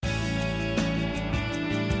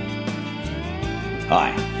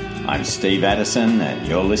Hi, I'm Steve Addison, and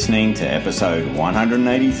you're listening to episode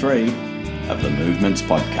 183 of the Movements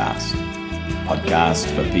Podcast. Podcast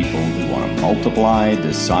for people who want to multiply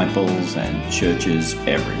disciples and churches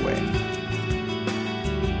everywhere.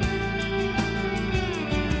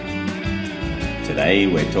 Today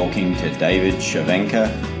we're talking to David Cervenka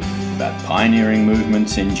about pioneering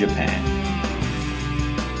movements in Japan.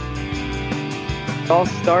 It all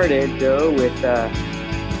started, though, with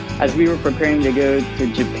as we were preparing to go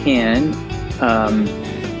to Japan,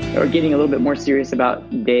 or getting a little bit more serious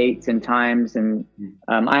about dates and times. And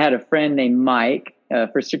I had a friend named Mike.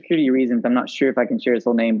 For security reasons, I'm not sure if I can share his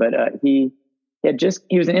whole name, but he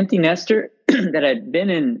was an empty nester that had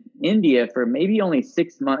been in India for maybe only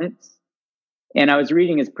 6 months. And I was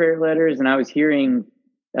reading his prayer letters, and I was hearing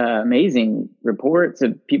amazing reports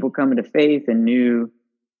of people coming to faith and new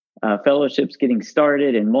fellowships getting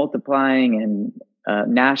started and multiplying, and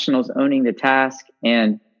nationals owning the task.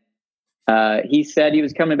 And he said he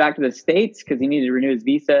was coming back to the States because he needed to renew his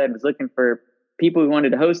visa and was looking for people who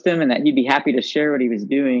wanted to host him and that he'd be happy to share what he was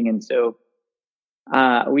doing. And so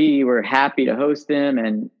we were happy to host him.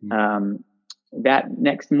 And that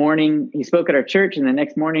next morning, he spoke at our church, and the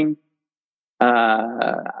next morning,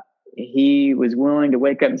 he was willing to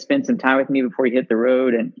wake up and spend some time with me before he hit the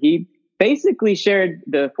road. And he basically shared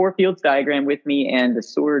the Four Fields diagram with me and the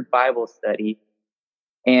Sword Bible study.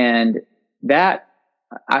 And that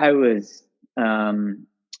I was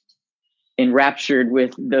enraptured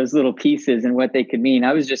with those little pieces and what they could mean.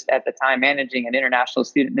 I was just at the time managing an international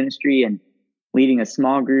student ministry and leading a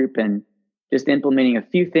small group and just implementing a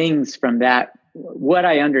few things from that. What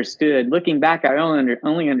I understood, looking back, I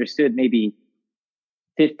only understood maybe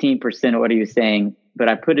 15% of what he was saying, but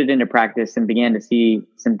I put it into practice and began to see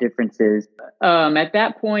some differences. At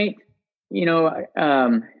that point,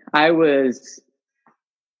 I was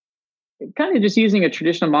kind of just using a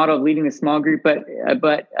traditional model of leading a small group, but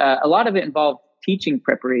a lot of it involved teaching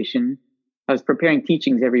preparation. I was preparing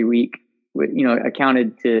teachings every week,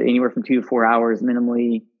 accounted to anywhere from 2 to 4 hours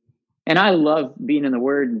minimally. And I love being in the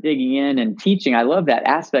Word and digging in and teaching. I love that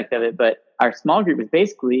aspect of it. But our small group was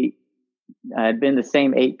basically had been the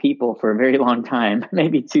same 8 people for a very long time,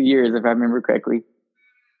 maybe 2 years, if I remember correctly.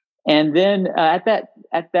 And then at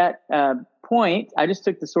that point, I just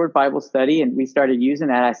took the Sword Bible study and we started using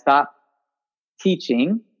that. I stopped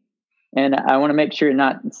teaching, and I want to make sure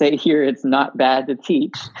not say here it's not bad to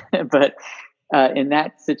teach, but in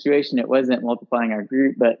that situation, it wasn't multiplying our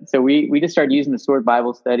group. But so we just started using the Sword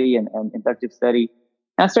Bible study and inductive study.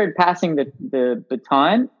 And I started passing the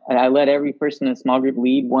baton. I let every person in a small group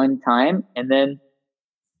lead one time. And then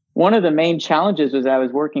one of the main challenges was I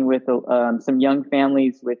was working with some young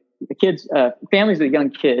families with families with young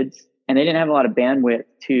kids, and they didn't have a lot of bandwidth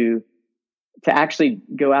to actually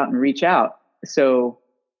go out and reach out. So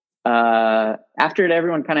after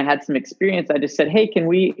everyone kind of had some experience, I just said, hey,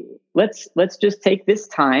 let's just take this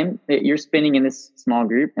time that you're spending in this small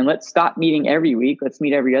group and let's stop meeting every week. Let's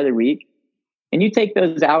meet every other week. And you take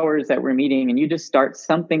those hours that we're meeting and you just start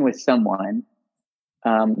something with someone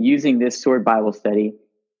using this Sword Bible study.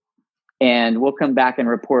 And we'll come back and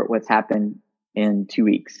report what's happened in 2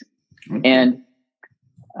 weeks. Okay. And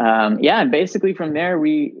and basically from there,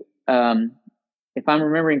 we, if I'm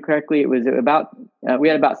remembering correctly, it was we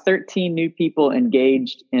had about 13 new people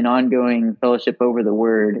engaged in ongoing fellowship over the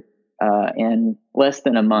Word in less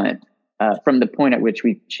than a month from the point at which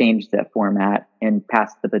we changed that format and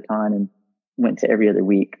passed the baton and went to every other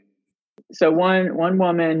week. So one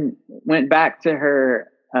woman went back to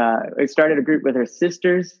her, started a group with her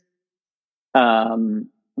sisters. One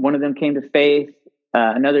of them came to faith.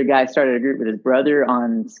 Another guy started a group with his brother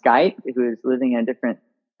on Skype, who was living in a different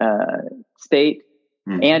state.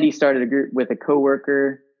 And he started a group with a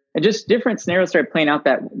coworker. And just different scenarios started playing out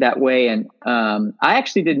that way. And I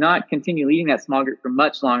actually did not continue leading that small group for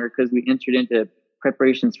much longer because we entered into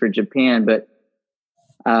preparations for Japan. But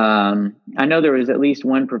I know there was at least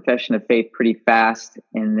one profession of faith pretty fast.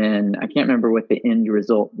 And then I can't remember what the end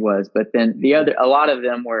result was. But then a lot of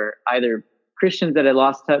them were either Christians that had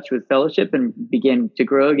lost touch with fellowship and began to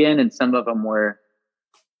grow again. And some of them were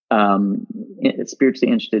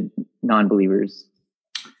spiritually interested non-believers.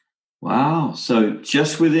 Wow. So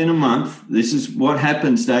just within a month, this is what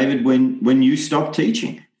happens, David, when you stop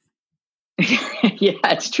teaching. Yeah,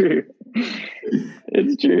 it's true.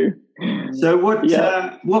 It's true. So what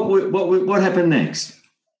happened next?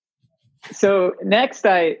 So next,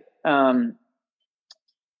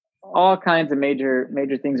 all kinds of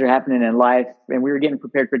major things are happening in life, and we were getting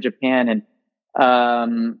prepared for Japan, and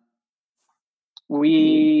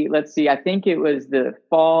I think it was the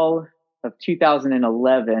fall of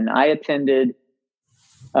 2011. I attended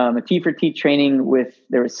a T4T training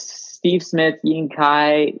there was Steve Smith, Ying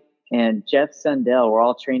Kai, and Jeff Sundell were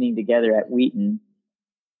all training together at Wheaton.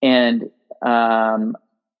 And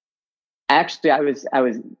actually, I was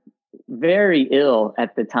very ill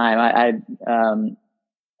at the time. I'd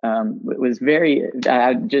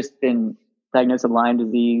just been diagnosed with Lyme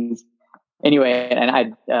disease. Anyway, and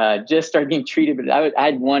I'd just started being treated, but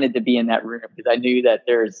I'd wanted to be in that room because I knew that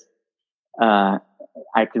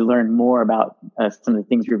I could learn more about some of the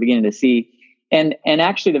things we were beginning to see. And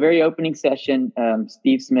actually, the very opening session,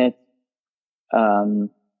 Steve Smith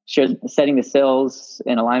shared setting the cells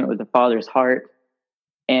in alignment with the Father's heart.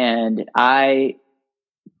 And I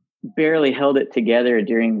barely held it together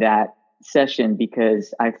during that session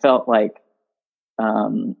because I felt like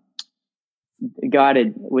God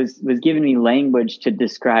was giving me language to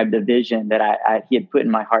describe the vision that he had put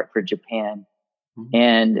in my heart for Japan. Mm-hmm.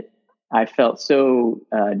 And I felt so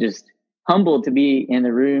just humbled to be in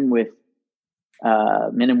the room with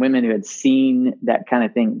men and women who had seen that kind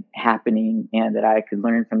of thing happening, and that I could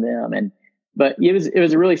learn from them. But it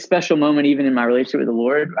was a really special moment, even in my relationship with the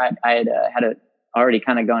Lord. I had already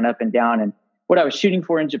kind of gone up and down, and what I was shooting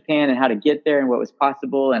for in Japan, and how to get there, and what was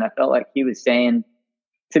possible. And I felt like He was saying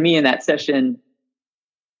to me in that session,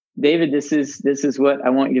 David, this is what I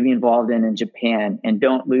want you to be involved in Japan, and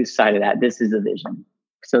don't lose sight of that. This is a vision.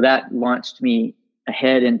 So that launched me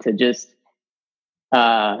ahead into just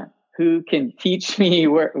who can teach me,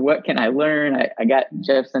 what can I learn. I got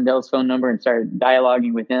Jeff Sundell's phone number and started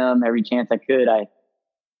dialoguing with him every chance I could.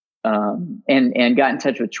 And got in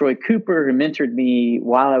touch with Troy Cooper, who mentored me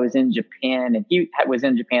while I was in Japan, and he was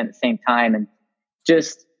in Japan at the same time. And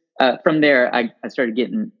just from there, I started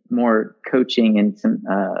getting more coaching and some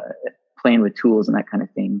playing with tools and that kind of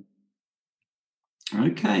thing.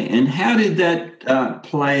 Okay. And how did that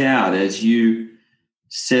play out as you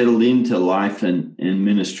settled into life and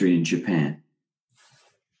ministry in Japan?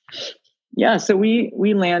 Yeah. So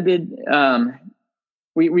we landed,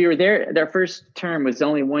 we were there. Their first term was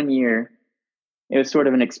only 1 year. It was sort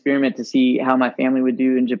of an experiment to see how my family would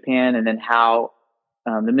do in Japan, and then how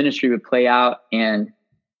the ministry would play out. And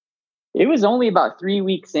it was only about 3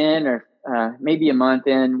 weeks in, or maybe a month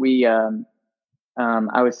in.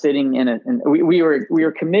 I was sitting we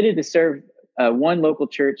were committed to serve one local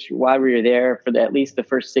church while we were there for at least the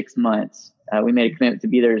first 6 months. We made a commitment to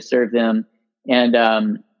be there to serve them. And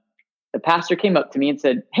the pastor came up to me and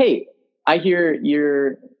said, "Hey, I hear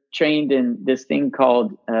you're trained in this thing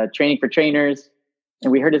called Training for Trainers,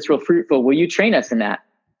 and we heard it's real fruitful. Will you train us in that?"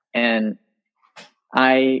 And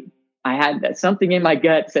I had something in my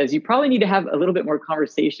gut says, you probably need to have a little bit more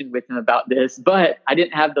conversation with him about this, but I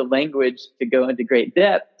didn't have the language to go into great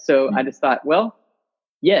depth. So I just thought, well,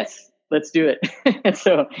 yes, let's do it.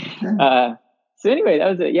 So anyway, that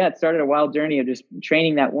was it. Yeah, it started a wild journey of just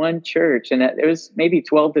training that one church, and it was maybe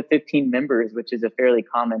 12 to 15 members, which is a fairly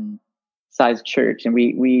common sized church. And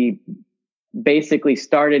we basically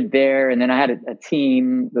started there, and then I had a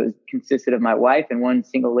team that consisted of my wife and one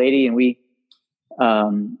single lady, and we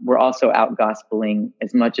we're also out gospeling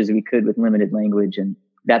as much as we could with limited language. And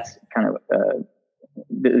that's kind of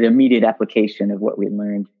the immediate application of what we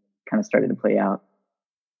learned kind of started to play out.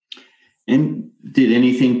 And did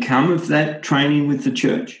anything come of that training with the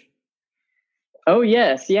church? Oh,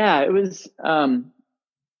 yes. Yeah, it was,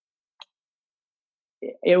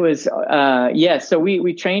 yes. So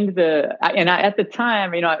we trained at the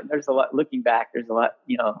time, there's a lot looking back, there's a lot,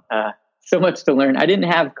 so much to learn. I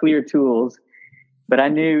didn't have clear tools, but I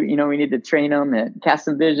knew, we need to train them and cast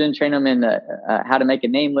some vision, train them in how to make a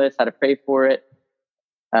name list, how to pray for it,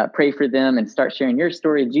 pray for them, and start sharing your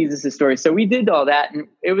story, Jesus' story. So we did all that, and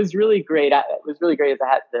it was really great. It was really great as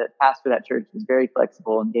the pastor of that church was very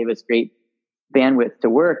flexible and gave us great bandwidth to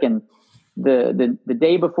work. And the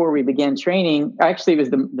day before we began training, actually it was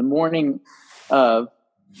the morning of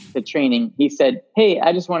the training, he said, "Hey,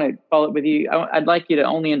 I just want to follow up with you. I'd like you to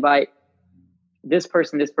only invite this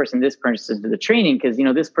person to the training, because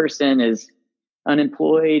this person is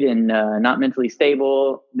unemployed and not mentally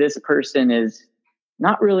stable. This person is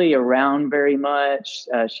not really around very much.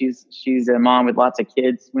 She's a mom with lots of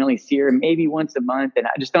kids. We only see her maybe once a month, and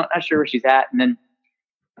I just not sure where she's at." And then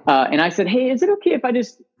and I said, "Hey, is it okay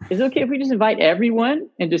if we just invite everyone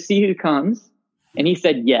and just see who comes?" And he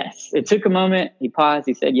said yes. It took a moment. He paused.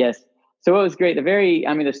 He said yes. So it was great.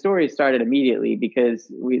 The story started immediately, because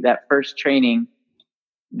that first training,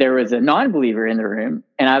 there was a non-believer in the room,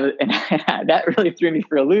 and that really threw me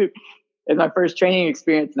for a loop. It was my first training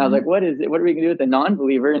experience, and I was like, "What is it? What are we gonna do with a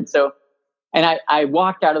non-believer?" And so, I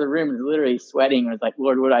walked out of the room and was literally sweating. I was like,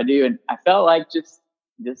 "Lord, what do I do?" And I felt like just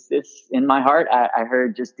this in my heart. I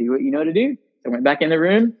heard, "Just do what you know to do." So I went back in the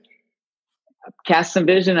room, cast some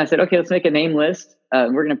vision. I said, okay, let's make a name list.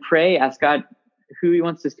 We're going to pray, ask God who he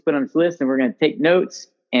wants us to put on this list, and we're going to take notes.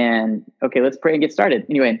 And okay, let's pray and get started.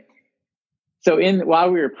 Anyway, so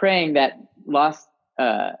while we were praying, that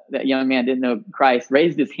young man didn't know Christ,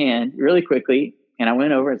 raised his hand really quickly. And I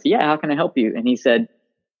went over and said, yeah, how can I help you? And he said,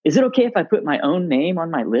 is it okay if I put my own name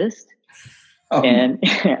on my list? Oh. And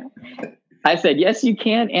I said, yes, you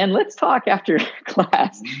can. And let's talk after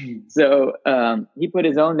class. So he put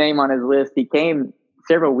his own name on his list. He came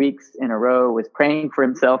several weeks in a row, was praying for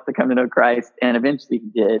himself to come to know Christ. And eventually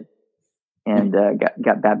he did, and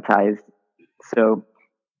got baptized. So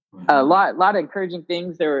a lot of encouraging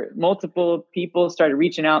things. There were multiple people started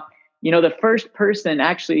reaching out. You know, the first person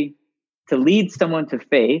actually to lead someone to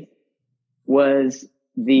faith was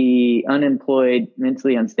the unemployed,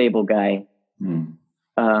 mentally unstable guy. And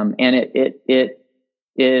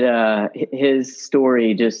his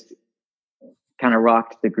story just kind of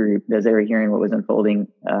rocked the group as they were hearing what was unfolding.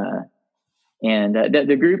 The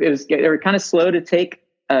group, they were kind of slow to take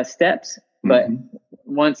steps, but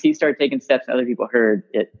once he started taking steps and other people heard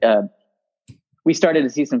it, we started to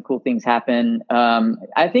see some cool things happen.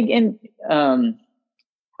 I think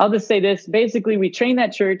I'll just say this, basically we trained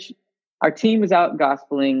that church. Our team was out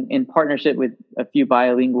gospeling in partnership with a few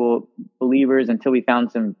bilingual believers until we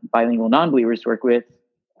found some bilingual non-believers to work with.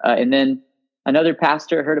 And then another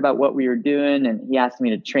pastor heard about what we were doing, and he asked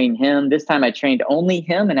me to train him. This time I trained only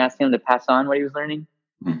him and asked him to pass on what he was learning.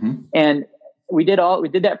 And we did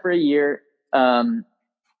that for a year.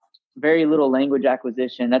 Very little language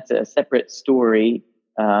acquisition. That's a separate story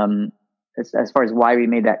as far as why we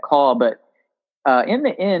made that call. But in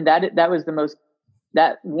the end,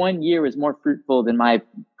 that 1 year was more fruitful than my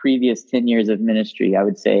previous 10 years of ministry, I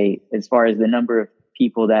would say, as far as the number of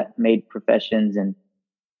people that made professions and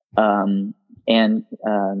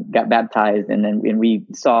got baptized. And we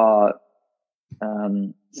saw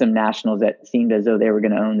some nationals that seemed as though they were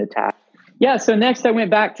going to own the task. Yeah. So next I went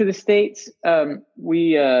back to the States.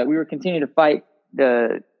 We were continuing to fight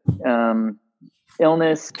the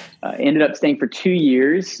illness, ended up staying for 2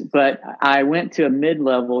 years, but I went to a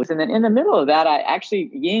mid-level. And then in the middle of that,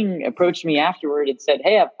 Ying approached me afterward and said,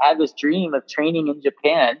 hey, I've had this dream of training in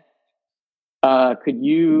Japan. Could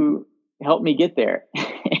you help me get there?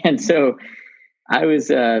 And so I was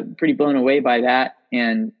pretty blown away by that.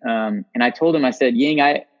 And I told him, I said, Ying,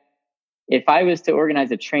 if I was to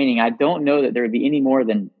organize a training, I don't know that there would be any more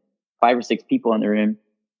than 5 or 6 people in the room.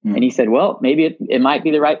 And he said, well, maybe it might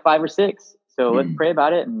be the right 5 or 6. So let's pray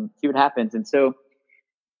about it and see what happens. And so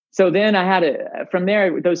then I had from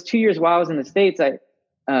there, those 2 years while I was in the States, I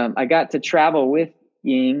got to travel with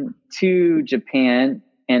Ying to Japan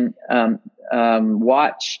and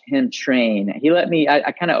watch him train. He let me,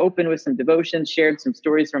 I kind of opened with some devotions, shared some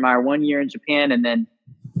stories from our 1 year in Japan. And then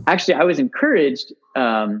actually I was encouraged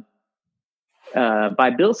by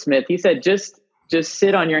Bill Smith. He said, just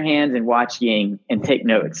sit on your hands and watch Ying and take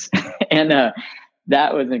notes. And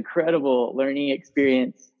that was an incredible learning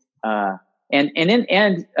experience. Ying and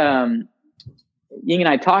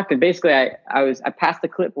I talked, and basically I passed the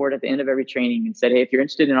clipboard at the end of every training and said, hey, if you're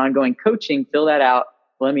interested in ongoing coaching, fill that out.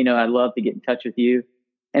 Let me know. I'd love to get in touch with you.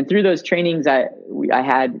 And through those trainings, I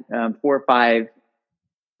had 4 or 5,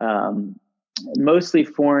 mostly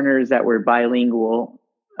foreigners that were bilingual,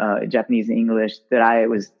 Japanese and English, that I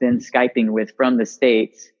was then Skyping with from the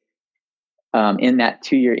States in that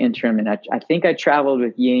 2-year interim. And I think I traveled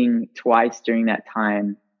with Ying twice during that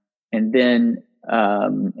time. And then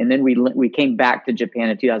we came back to Japan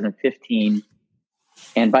in 2015.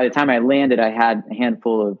 And by the time I landed, I had a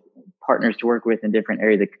handful of partners to work with in different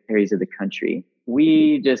areas of the country.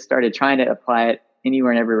 We just started trying to apply it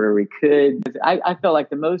anywhere and everywhere we could. I felt like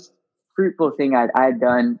the most fruitful thing I'd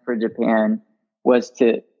done for Japan was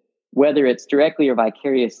to, whether it's directly or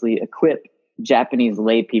vicariously, equip Japanese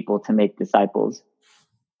lay people to make disciples.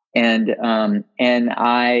 And I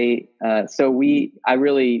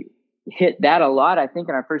really hit that a lot. I think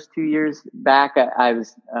in our first 2 years back, I would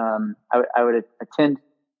attend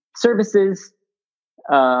services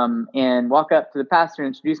and walk up to the pastor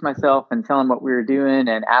and introduce myself and tell him what we were doing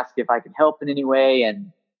and ask if I could help in any way.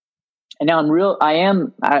 And now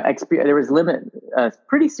there was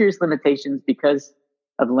pretty serious limitations because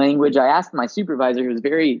of language. I asked my supervisor, who was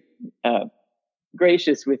very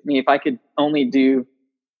gracious with me, if I could only do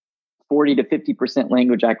 40 to 50%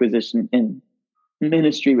 language acquisition in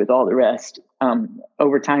ministry with all the rest.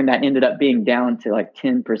 Over time, that ended up being down to like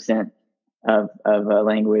 10% of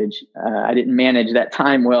language. I didn't manage that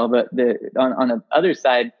time well, but on the other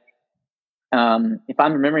side, if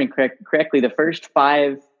I'm remembering correctly, the first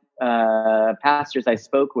 5 pastors I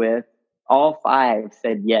spoke with all 5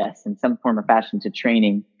 said yes in some form or fashion to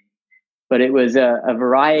training. But it was a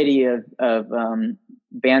variety of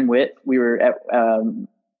bandwidth. We were at,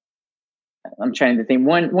 I'm trying to think.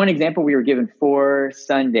 One example, we were given 4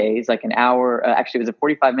 Sundays, like an hour. Actually, it was a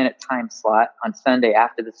 45-minute time slot on Sunday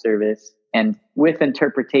after the service. And with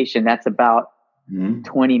interpretation, that's about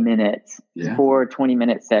 20 minutes, 4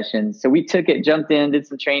 20-minute sessions. So we took it, jumped in, did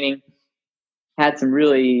some training, had some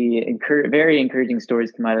really very encouraging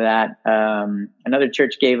stories come out of that. Another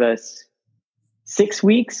church gave us 6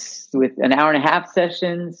 weeks with an hour-and-a-half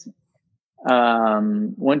sessions.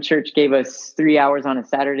 One church gave us 3 hours on a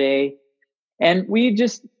Saturday. And we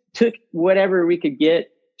just took whatever we could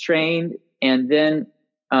get, trained. And then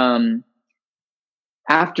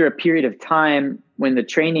after a period of time when the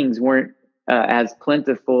trainings weren't as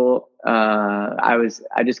plentiful, I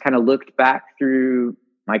just kind of looked back through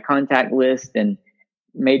my contact list and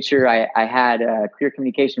made sure I had clear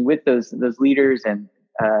communication with those leaders, and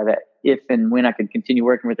that if and when I could continue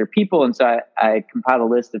working with their people. And so I compiled a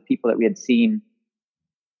list of people that we had seen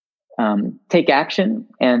take action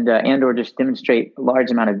and or just demonstrate a large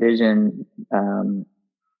amount of vision, and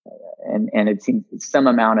it seemed some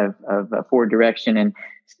amount of forward direction, and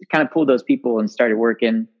kind of pulled those people and started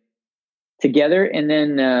working together. And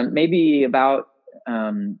then maybe about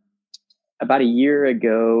a year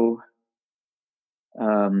ago,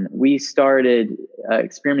 we started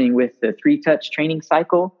experimenting with the 3-touch training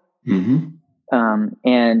cycle.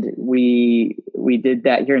 And we did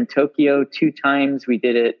that here in Tokyo 2 times. We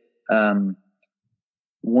did it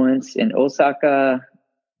once in Osaka,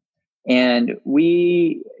 and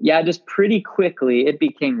just pretty quickly, it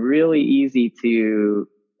became really easy to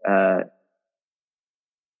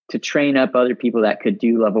train up other people that could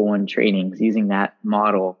do level 1 trainings using that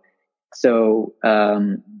model. So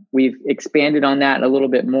we've expanded on that a little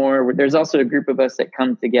bit more. There's also a group of us that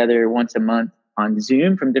come together once a month on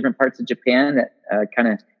Zoom from different parts of Japan that kind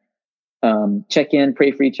of check in,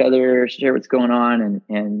 pray for each other, share what's going on,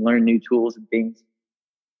 and learn new tools and things.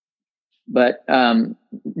 But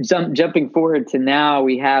jumping forward to now,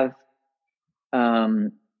 we have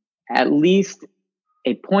at least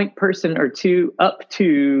a point person or 2, up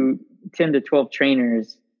to 10 to 12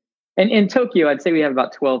 trainers. And in Tokyo, I'd say we have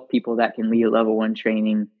about 12 people that can lead level 1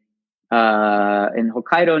 training. In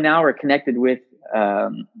Hokkaido now, we're connected with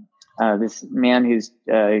this man who's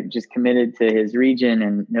just committed to his region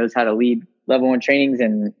and knows how to lead level 1 trainings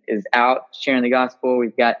and is out sharing the gospel.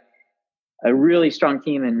 We've got a really strong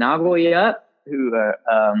team in Nagoya who are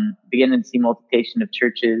beginning to see multiplication of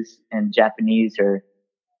churches, and Japanese are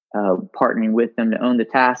partnering with them to own the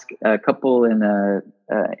task. A couple in a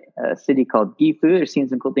city called Gifu, they're seeing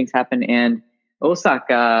some cool things happen. And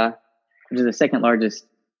Osaka, which is the second largest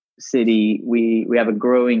city, we have a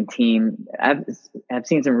growing team. I've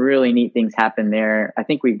seen some really neat things happen there. I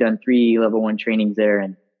think we've done 3 level 1 trainings there,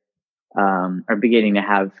 and are beginning to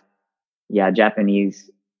have Japanese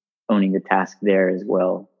owning the task there as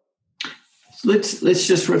well. Let's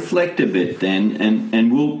just reflect a bit then,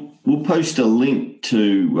 and we'll post a link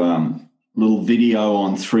to a little video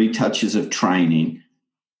on 3 touches of training.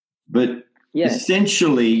 But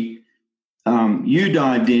essentially, you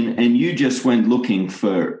dived in and you just went looking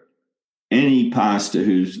for any pastor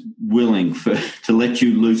who's willing to let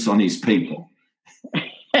you loose on his people.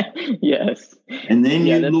 Yes. And then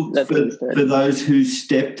you looked for those who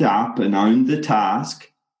stepped up and owned the task,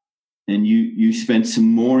 and you spent some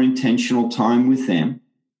more intentional time with them.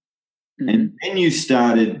 Mm-hmm. And then you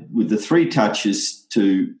started with the 3 touches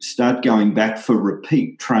to start going back for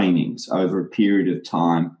repeat trainings over a period of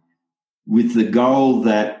time, with the goal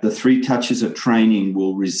that the 3 touches of training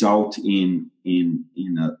will result in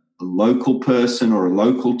a local person or a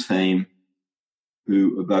local team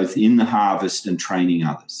who are both in the harvest and training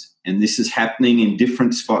others. And this is happening in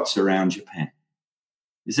different spots around Japan.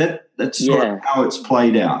 That's sort of how it's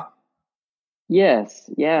played out? Yes.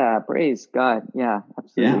 Yeah. Praise God. Yeah,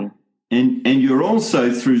 absolutely. Yeah. And you're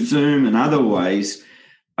also through Zoom and other ways,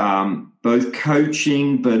 both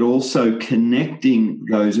coaching but also connecting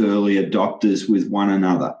those early adopters with one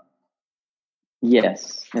another.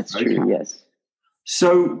 Yes, that's true. Yes.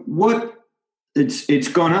 So it's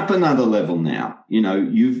gone up another level now. You know,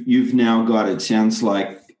 you've now got, it sounds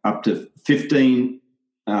like, up to 15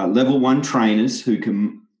 level 1 trainers who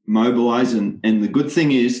can mobilize. And the good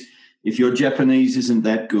thing is, if your Japanese isn't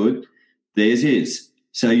that good, theirs is.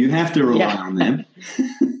 So you have to rely on them.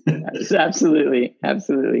 Absolutely.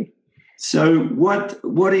 Absolutely. So what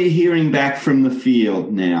are you hearing back from the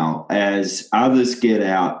field now as others get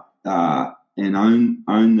out and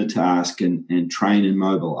own the task and train and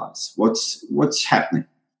mobilize? What's happening?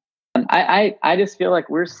 I just feel like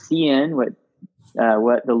we're seeing what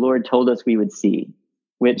the Lord told us we would see,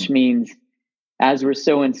 which means as we're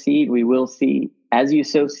sowing seed, we will see. As you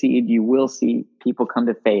sow seed, you will see people come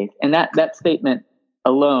to faith, and that statement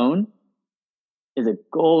alone is a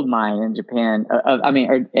gold mine in Japan.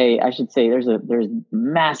 I should say there's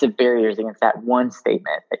massive barriers against that one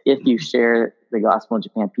statement. If you share the gospel in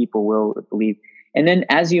Japan, people will believe. And then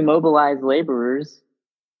as you mobilize laborers,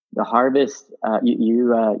 the harvest,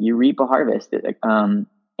 you reap a harvest.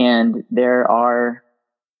 And there are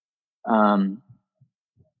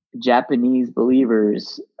Japanese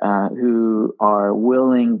believers who are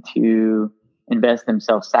willing to invest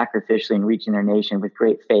themselves sacrificially in reaching their nation with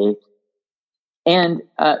great faith. And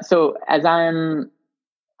so as I'm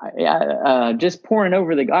just pouring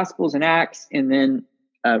over the Gospels and Acts, and then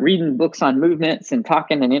reading books on movements and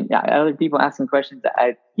talking and other people asking questions,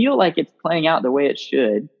 I feel like it's playing out the way it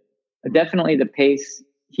should. But definitely the pace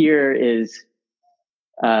here is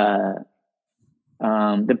the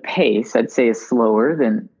pace, I'd say, is slower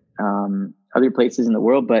than other places in the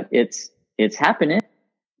world, but it's happening.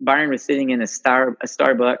 Byron was sitting in a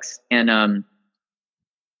Starbucks and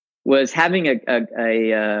was having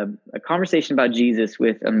a conversation about Jesus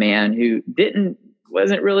with a man who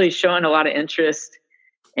wasn't really showing a lot of interest.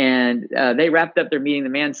 And they wrapped up their meeting. The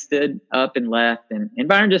man stood up and left, and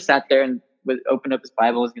Byron just sat there and opened up his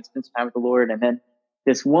Bible, was going to spend some time with the Lord. And then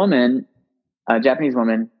this woman, a Japanese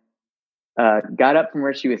woman, got up from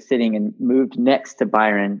where she was sitting and moved next to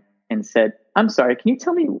Byron and said, "I'm sorry, can you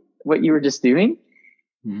tell me what you were just doing?"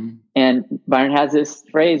 Mm-hmm. And Byron has this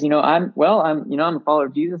phrase, I'm a follower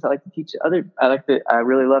of Jesus. I like to teach I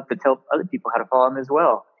really love to tell other people how to follow him as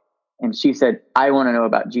well. And she said, "I want to know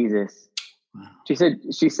about Jesus." Wow.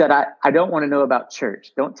 She said, I don't want to know about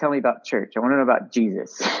church. Don't tell me about church. I want to know about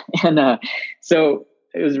Jesus. And so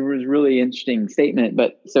it was a really interesting statement.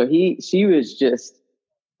 But so she was just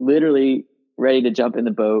literally ready to jump in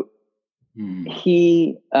the boat.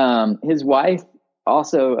 His wife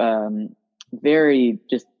also, very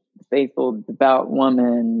just faithful, devout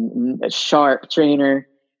woman, a sharp trainer,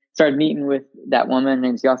 started meeting with that woman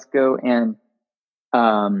named Yasuko, and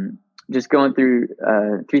just going through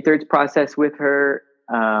 3/3 process with her.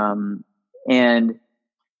 And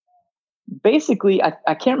basically, I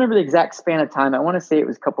can't remember the exact span of time. I want to say it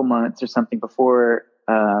was a couple months or something before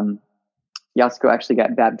Yasuko actually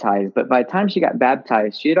got baptized. But by the time she got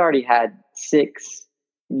baptized, she had already had 6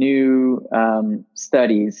 new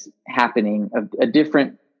studies happening of a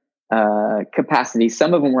different capacity.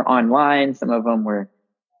 Some of them were online. Some of them were,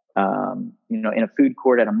 in a food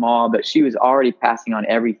court at a mall. But she was already passing on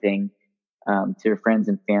everything to her friends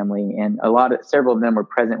and family, and several of them were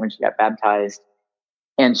present when she got baptized.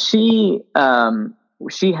 And she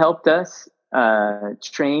helped us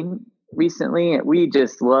train recently. We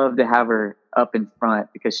just love to have her up in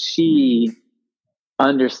front because she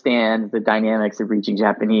understands the dynamics of reaching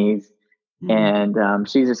Japanese. Mm-hmm. And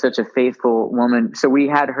she's such a faithful woman. So we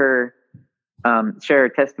had her share her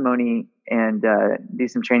testimony and do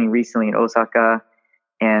some training recently in Osaka.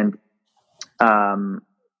 And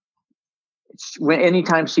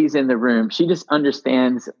anytime she's in the room, she just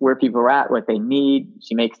understands where people are at, what they need.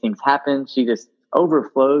 She makes things happen. She just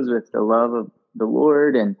overflows with the love of the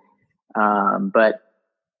Lord. And but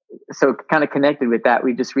so kind of connected with that,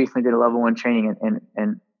 we just recently did a level 1 training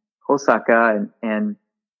in Osaka, and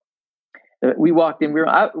we walked in. We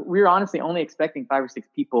were honestly only expecting 5 or 6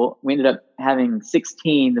 people. We ended up having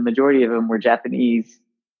 16. The majority of them were Japanese.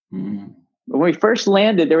 Mm-hmm. But when we first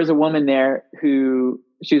landed, there was a woman there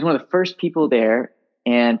she was one of the first people there,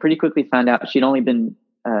 and pretty quickly found out she'd only been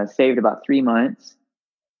saved about 3 months.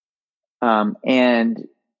 And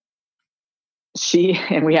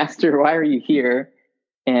we asked her, "Why are you here?"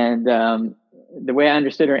 And the way I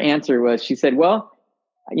understood her answer was, she said, "Well,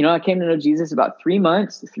 I came to know Jesus about 3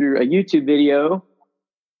 months through a YouTube video."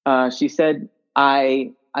 She said,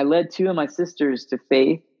 I led 2 of my sisters to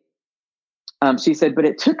faith. She said, "But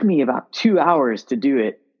it took me about 2 hours to do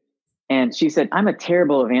it." And she said, "I'm a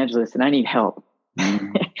terrible evangelist and I need help."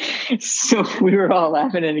 Mm-hmm. So we were all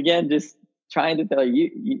laughing. And again, just trying to tell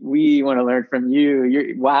you, we want to learn from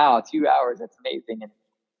you. Wow, 2 hours. That's amazing.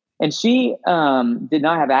 And she did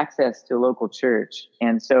not have access to a local church.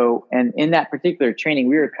 And in that particular training,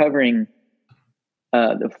 we were covering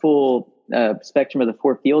the full spectrum of the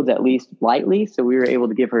 4 fields, at least lightly. So we were able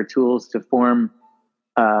to give her tools to form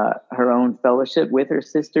her own fellowship with her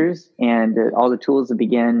sisters, and all the tools to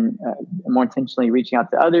begin more intentionally reaching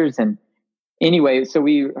out to others. And anyway, so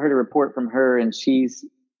we heard a report from her, and she's,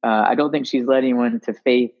 I don't think she's led anyone to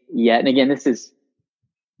faith yet. And again, this is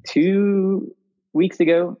 2 weeks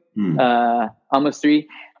ago. almost 3.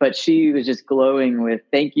 But she was just glowing with,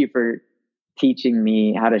 thank you for teaching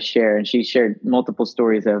me how to share. And she shared multiple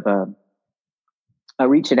stories of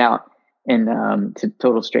reaching out and to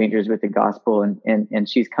total strangers with the gospel. And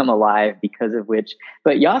she's come alive because of which.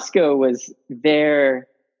 But Yasko was there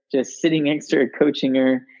just sitting next to her, coaching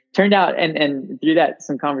her. Turned out, and through that,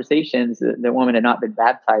 some conversations, the woman had not been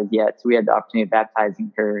baptized yet. So we had the opportunity of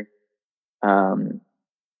baptizing her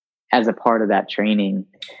as a part of that training.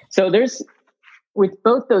 So there's, with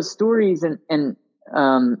both those stories and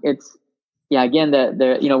it's, again,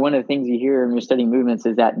 one of the things you hear when you're studying movements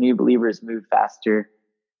is that new believers move faster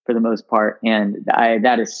for the most part. And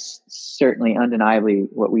that is certainly undeniably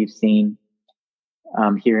what we've seen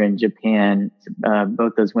here in Japan.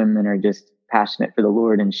 Both those women are just passionate for the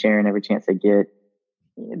Lord and sharing every chance they get.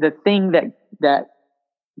 The thing that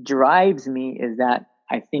drives me is that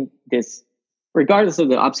I think this, regardless of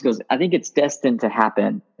the obstacles, I think it's destined to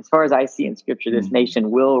happen. As far as I see in Scripture, this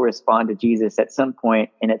nation will respond to Jesus at some point,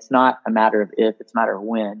 and it's not a matter of if, it's a matter of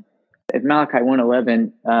when. At Malachi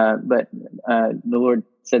 1:11, but the Lord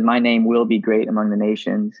said, "My name will be great among the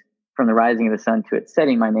nations. From the rising of the sun to its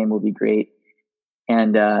setting, my name will be great."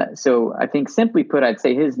 And so I think, simply put, I'd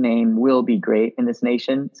say His name will be great in this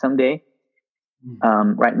nation someday.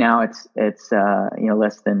 Right now, it's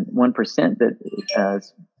less than 1% that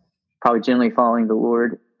is probably generally following the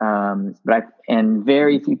Lord. And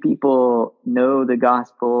very few people know the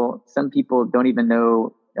gospel. Some people don't even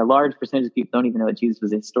know. A large percentage of people don't even know that Jesus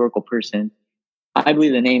was a historical person. I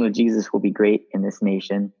believe the name of Jesus will be great in this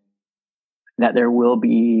nation. That there will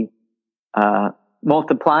be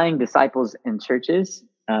multiplying disciples and churches,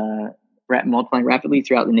 multiplying rapidly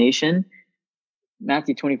throughout the nation.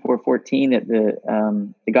 Matthew 24:14, that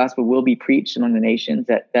the gospel will be preached among the nations,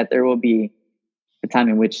 that there will be a time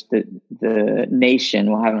in which the nation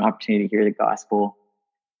will have an opportunity to hear the gospel.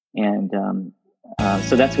 And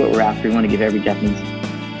so that's what we're after. We want to give every Japanese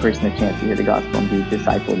person a chance to hear the gospel and be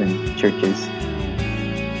discipled in churches.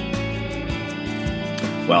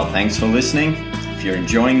 Well, thanks for listening. If you're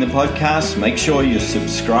enjoying the podcast, make sure you're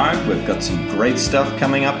subscribed. We've got some great stuff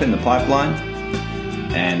coming up in the pipeline.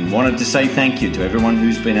 And wanted to say thank you to everyone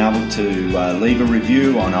who's been able to leave a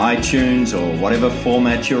review on iTunes or whatever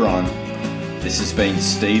format you're on. This has been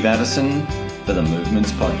Steve Addison for the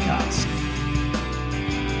Movements Podcast.